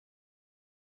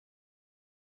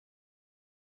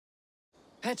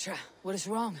Petra, what is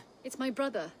wrong? It's my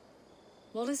brother.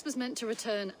 Wallace was meant to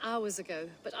return hours ago,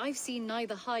 but I've seen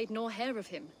neither hide nor hair of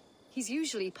him. He's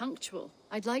usually punctual.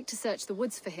 I'd like to search the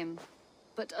woods for him,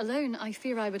 but alone I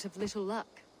fear I would have little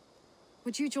luck.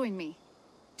 Would you join me?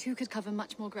 Two could cover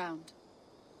much more ground.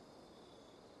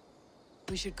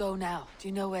 We should go now. Do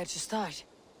you know where to start?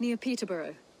 Near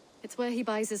Peterborough. It's where he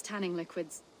buys his tanning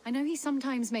liquids. I know he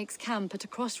sometimes makes camp at a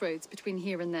crossroads between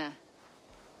here and there.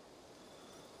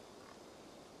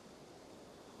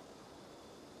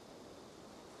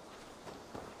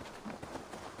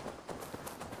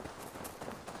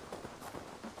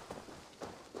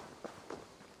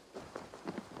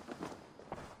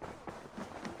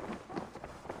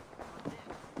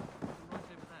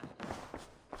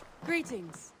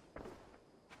 Greetings.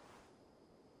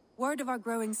 Word of our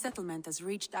growing settlement has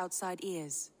reached outside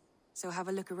ears, so have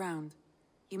a look around.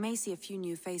 You may see a few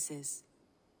new faces.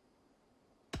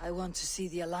 I want to see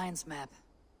the Alliance map.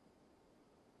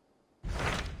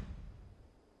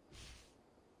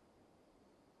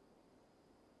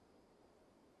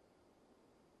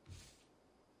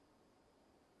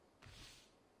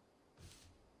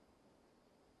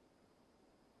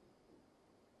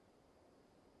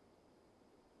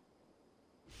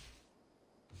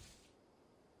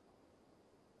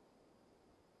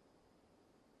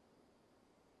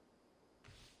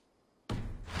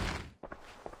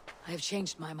 I have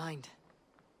changed my mind.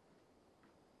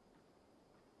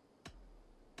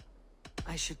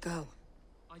 I should go.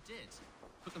 I did.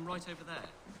 Put them right over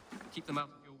there. Keep them out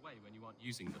of your way when you aren't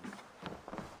using them.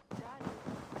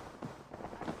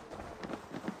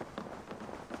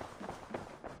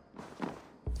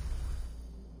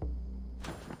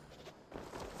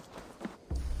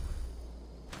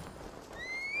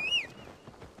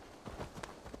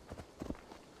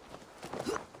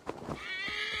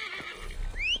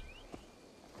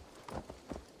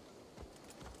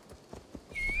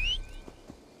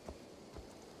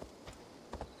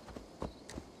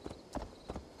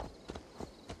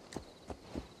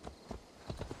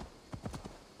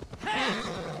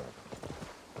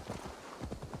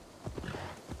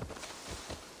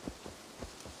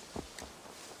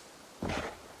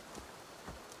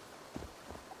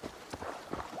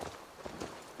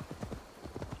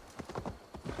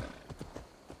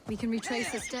 We can retrace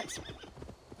his steps.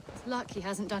 It's luck he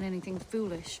hasn't done anything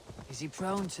foolish. Is he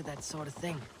prone to that sort of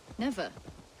thing? Never.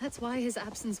 That's why his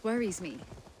absence worries me.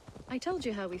 I told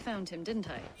you how we found him, didn't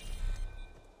I?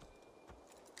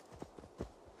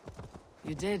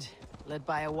 You did. Led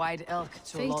by a white elk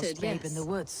to a lost babe in the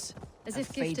woods. As A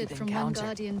if gifted fated from encounter. one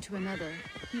guardian to another,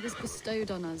 he was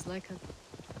bestowed on us like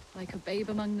a babe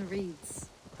among the reeds.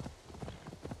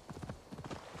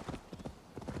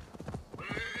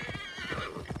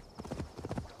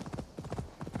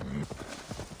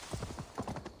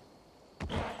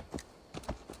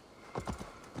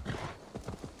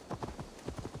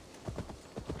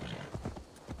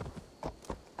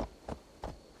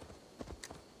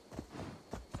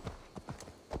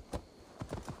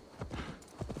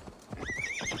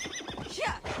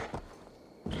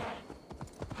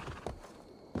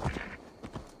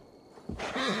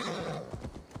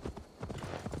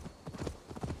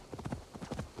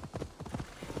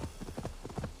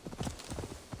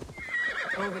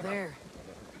 Over there.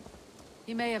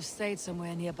 He may have stayed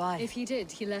somewhere nearby. If he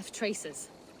did, he left traces.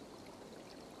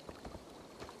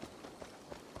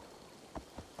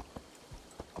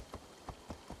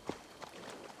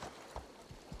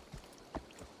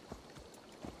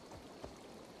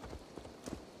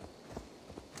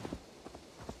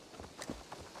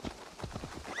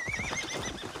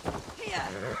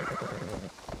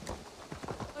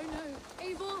 Oh no!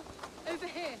 Eivor! Over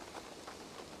here!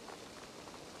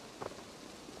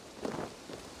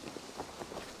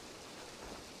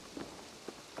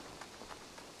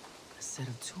 A set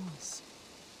of tools.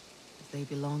 If they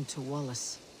belonged to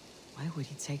Wallace, why would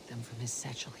he take them from his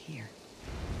satchel here?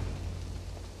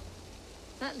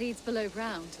 That leads below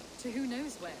ground, to who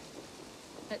knows where.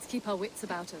 Let's keep our wits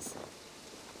about us.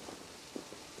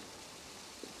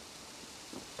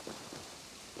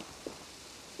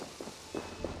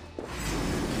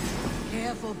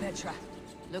 Careful, Petra.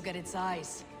 Look at its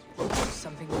eyes. There's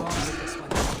something wrong with this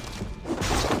one.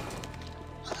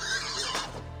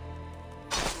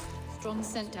 Strong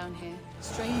scent down here.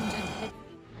 Strange and heavy.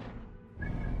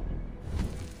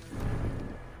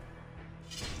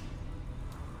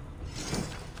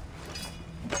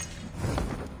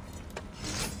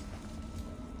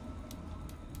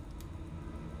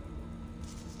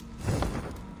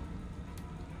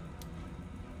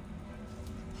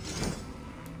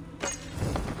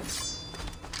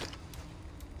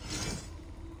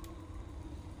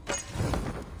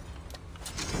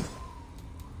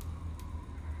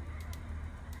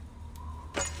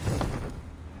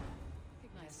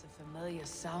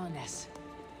 sourness,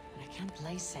 and I can't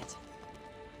place it.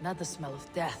 Not the smell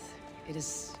of death. It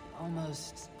is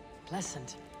almost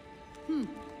pleasant.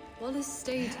 Wallace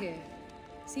stayed here.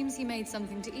 Seems he made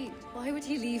something to eat. Why would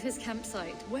he leave his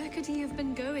campsite? Where could he have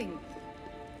been going?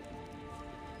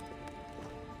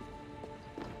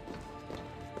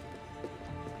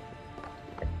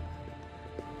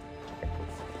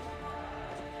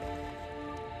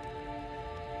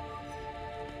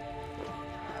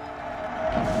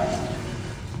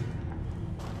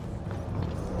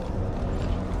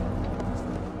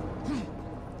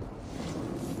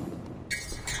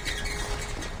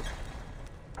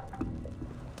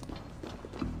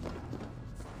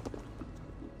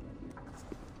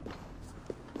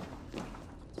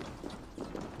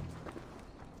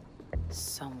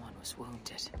 Someone was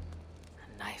wounded. A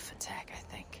knife attack, I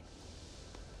think.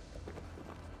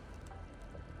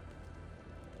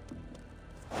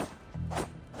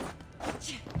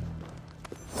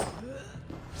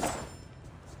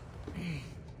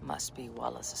 Must be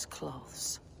Wallace's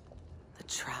clothes. The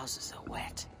trousers are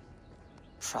wet.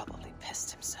 Probably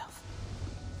pissed himself.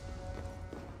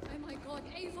 Oh my god,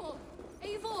 Eivor!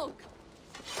 Eivor!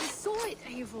 I saw it,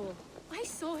 Eivor! I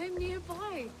saw him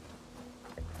nearby!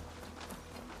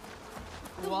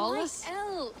 The Wallace? white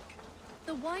elk!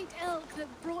 The white elk that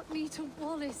brought me to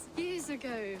Wallace years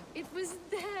ago. It was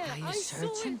there. Are you I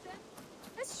saw certain? it there.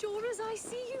 As sure as I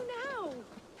see you now.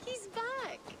 He's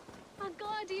back. Our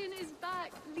guardian is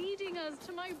back, leading us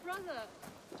to my brother.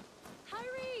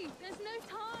 Hurry! There's no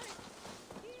time.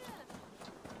 Here.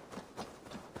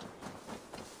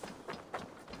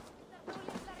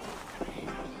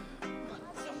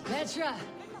 Petra!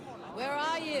 Where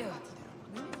are you?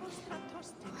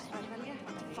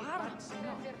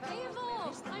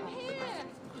 Eivor! I'm here!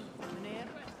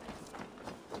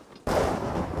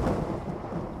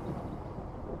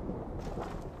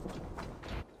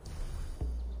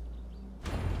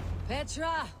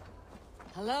 Petra!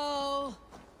 Hello?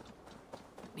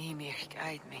 Mimir,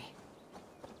 guide me.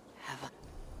 Have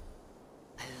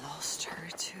I lost her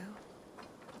too?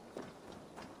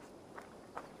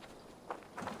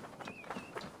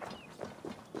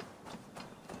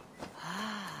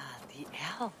 Ah, the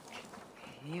elk.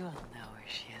 You will know where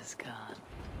she has gone.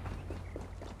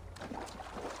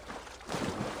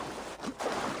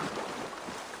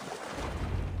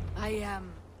 I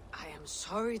am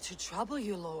sorry to trouble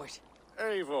you, Lord.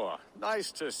 Eivor,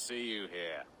 nice to see you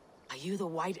here. Are you the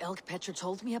white elk Petra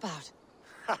told me about?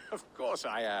 Of course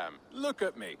I am. Look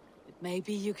at me.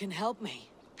 Maybe you can help me.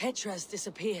 Petra's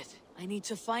disappeared. I need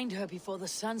to find her before the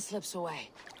sun slips away.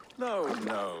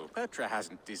 No. Petra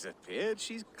hasn't disappeared.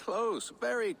 She's close,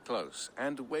 very close,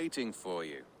 and waiting for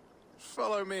you.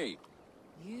 Follow me.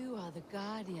 You are the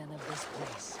guardian of this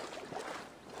place.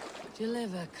 Do you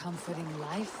live a comforting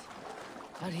life?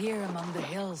 Out here among the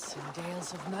hills and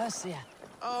dales of Mercia.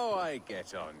 Oh, I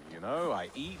get on, you know. I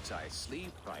eat, I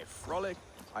sleep, I frolic.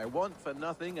 I want for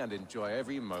nothing and enjoy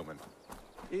every moment.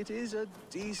 It is a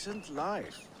decent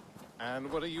life.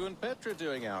 And what are you and Petra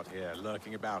doing out here,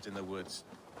 lurking about in the woods?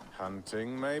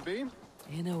 Hunting, maybe?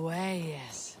 In a way,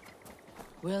 yes.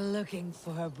 We're looking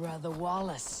for her brother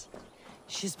Wallace.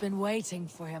 She's been waiting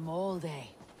for him all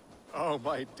day. Oh,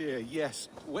 my dear, yes.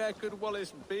 Where could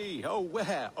Wallace be? Oh,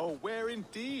 where? Oh, where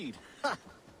indeed? Ha!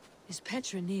 Is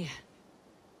Petra near?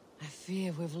 I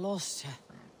fear we've lost her.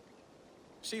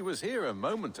 She was here a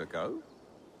moment ago.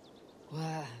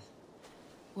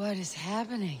 What is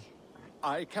happening?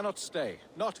 I cannot stay.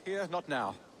 Not here, not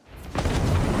now. Take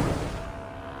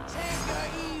her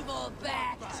evil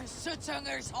back to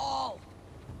Sutunger's Hall!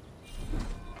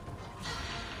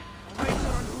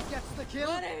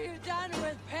 What have you done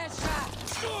with Petra?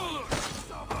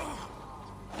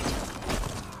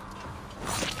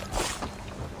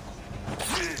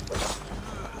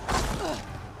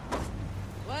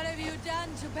 What have you done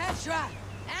to Petra?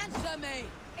 Answer me!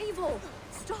 Eivor!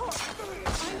 Stop!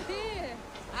 I'm here!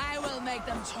 I will make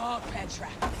them talk, Petra.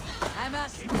 I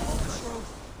must know the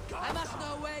truth. I must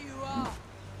know where you are.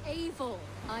 Eivor,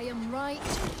 I am right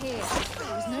here.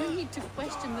 There was no need to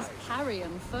question this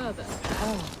carrion further.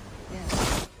 Oh,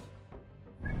 yes.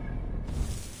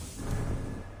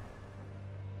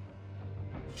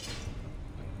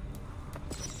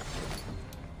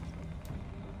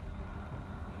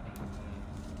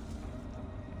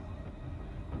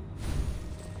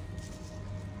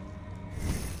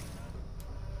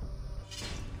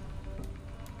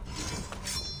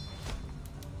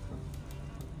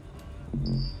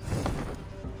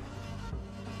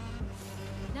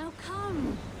 Now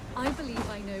come. I believe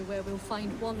I know where we'll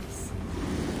find Wallace.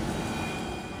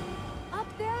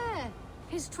 Up there!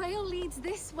 His trail leads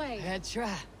this way.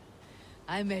 Petra,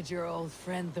 I met your old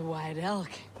friend the White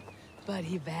Elk, but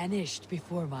he vanished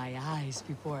before my eyes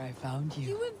before I found you.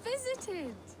 You were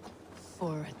visited!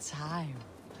 For a time.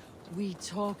 We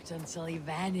talked until he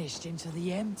vanished into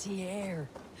the empty air.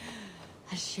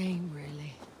 A shame,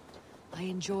 really. I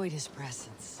enjoyed his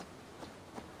presence.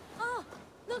 Ah,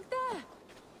 look there!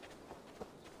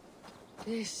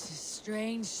 This is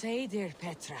strange Seder,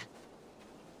 Petra.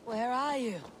 Where are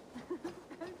you?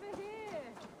 Over here!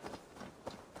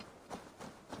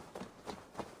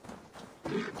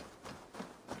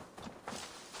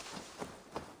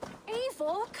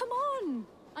 Eivor, come on!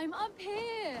 I'm up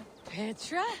here!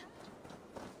 Petra?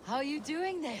 How are you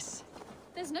doing this?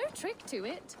 There's no trick to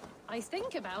it. I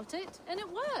think about it, and it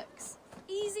works.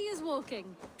 Easy as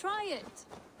walking. Try it.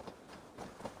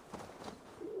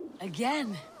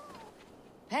 Again?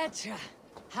 Petra,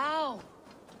 how?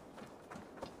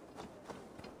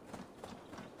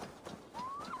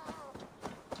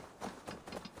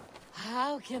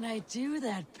 How can I do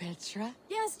that, Petra?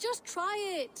 Yes, just try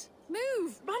it.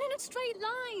 Move! Run in a straight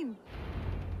line!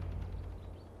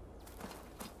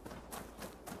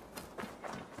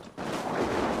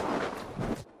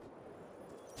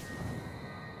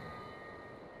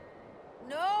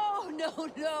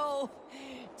 No!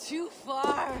 Too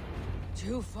far!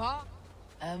 Too far!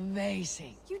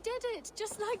 Amazing. You did it,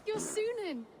 just like your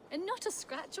Sunan, and not a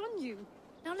scratch on you.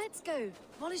 Now let's go.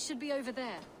 Wallace should be over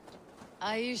there.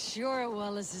 Are you sure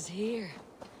Wallace is here?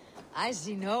 I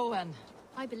see no one.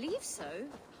 I believe so.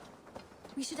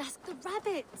 We should ask the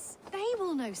rabbits. They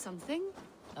will know something.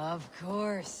 Of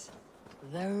course.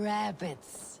 The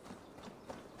rabbits.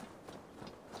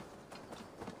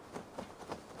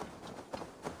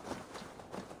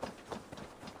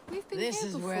 We've been This here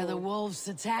is before. where the wolves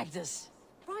attacked us.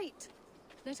 Right.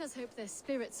 Let us hope their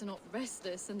spirits are not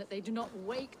restless and that they do not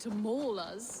wake to maul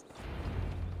us.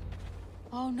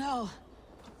 Oh no.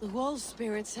 The wolf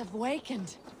spirits have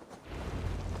wakened.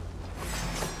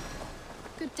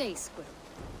 Good day, Squirrel.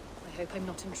 I hope I'm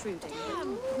not intruding.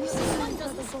 Damn! This one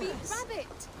doesn't speak rabbit!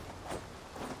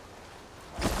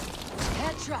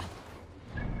 Petra!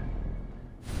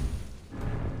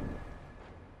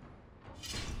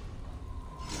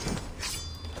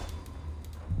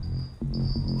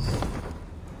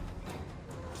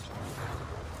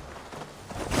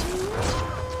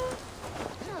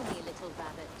 Tell me, little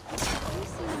rabbit. Have you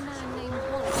seen a man named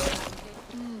Wallace around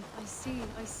here?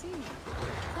 I see.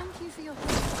 Thank you for your help.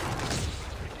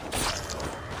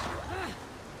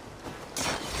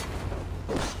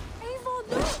 Eivor,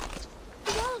 look!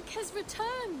 The elk has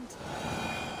returned!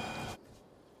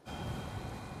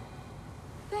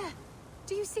 There!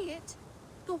 Do you see it?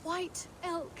 The white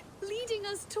elk leading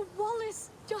us to Wallace,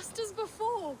 just as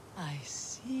before. I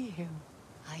see him.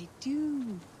 I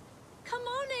do. Come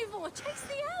on, Eivor, chase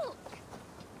the elk!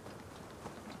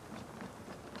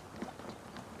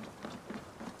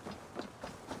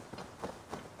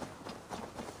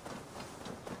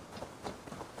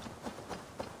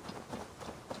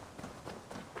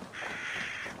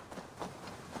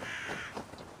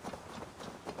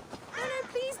 No,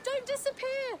 please don't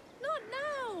disappear! Not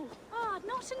now!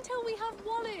 Not until we have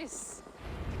Wallace!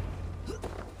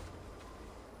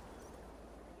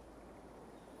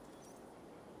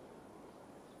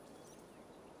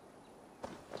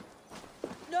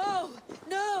 No!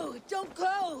 Don't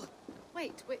go!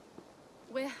 Wait,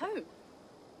 we're home.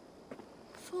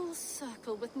 Full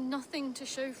circle with nothing to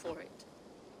show for it.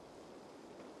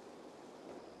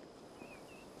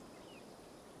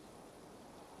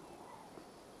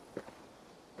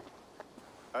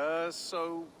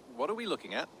 So what are we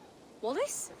looking at?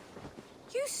 Wallace?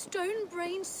 You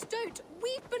stone-brained stoat!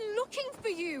 We've been looking for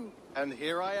you! And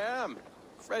here I am,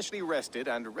 freshly rested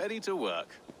and ready to work.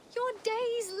 You're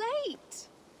days late!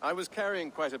 I was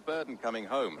carrying quite a burden coming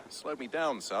home. Slowed me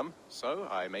down some, so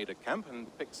I made a camp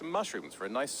and picked some mushrooms for a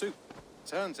nice soup.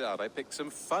 Turns out I picked some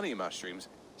funny mushrooms.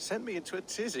 Sent me into a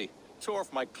tizzy. Tore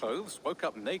off my clothes, woke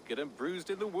up naked and bruised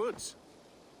in the woods.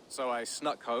 So I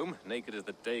snuck home, naked as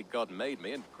the day God made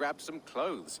me, and grabbed some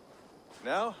clothes.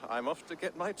 Now I'm off to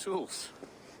get my tools.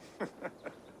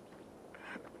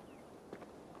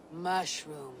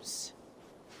 Mushrooms.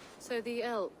 So the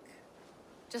elk.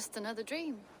 Just another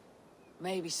dream.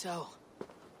 Maybe so.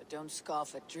 But don't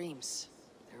scoff at dreams.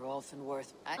 They're often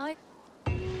worth... I